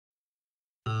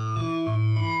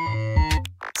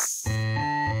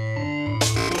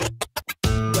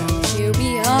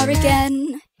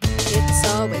again. It's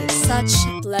always such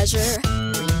a pleasure.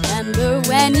 Remember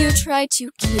when you tried to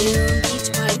kill me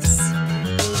twice?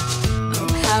 Oh,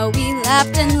 how we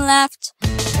laughed and laughed,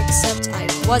 except I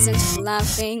wasn't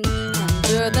laughing.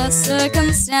 Under the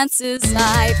circumstances,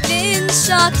 I've been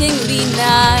shockingly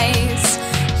nice.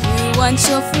 You want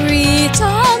your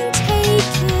freedom,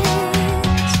 take it.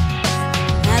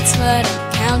 That's what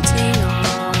I'm counting on.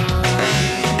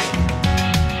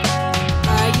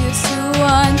 I used to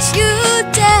want you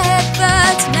dead,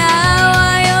 but now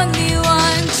I only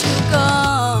want you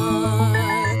gone.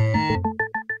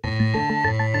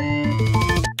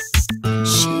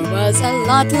 She was a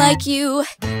lot like you,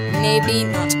 maybe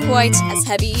not quite as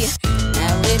heavy.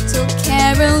 Now little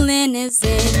Carolyn is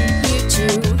in here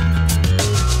too.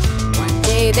 One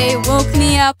day they woke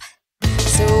me up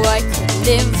so I could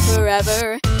live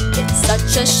forever. It's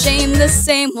such a shame the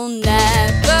same will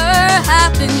never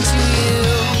happen to you.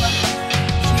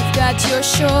 You've got your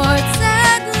shorts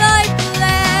and life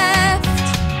left.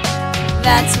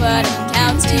 That's what I'm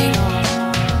counting on.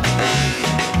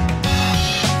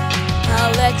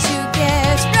 I'll let you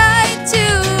get right to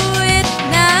it.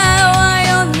 Now I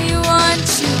only want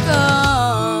you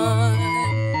gone.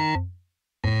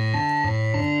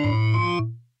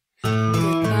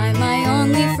 Goodbye, my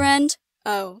only friend.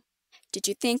 Oh, did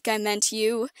you think I meant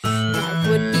you? That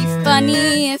would be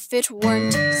funny if it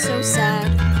weren't so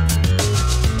sad.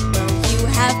 Well, you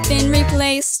have been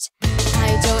replaced.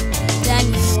 I don't need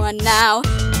anyone now.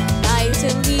 When I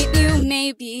delete you,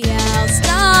 maybe I'll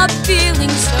stop feeling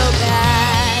so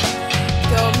bad.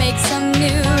 Go make some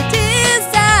new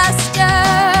disaster.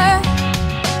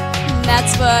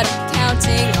 That's what I'm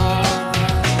counting on.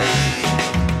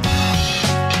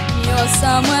 You're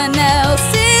someone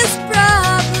else.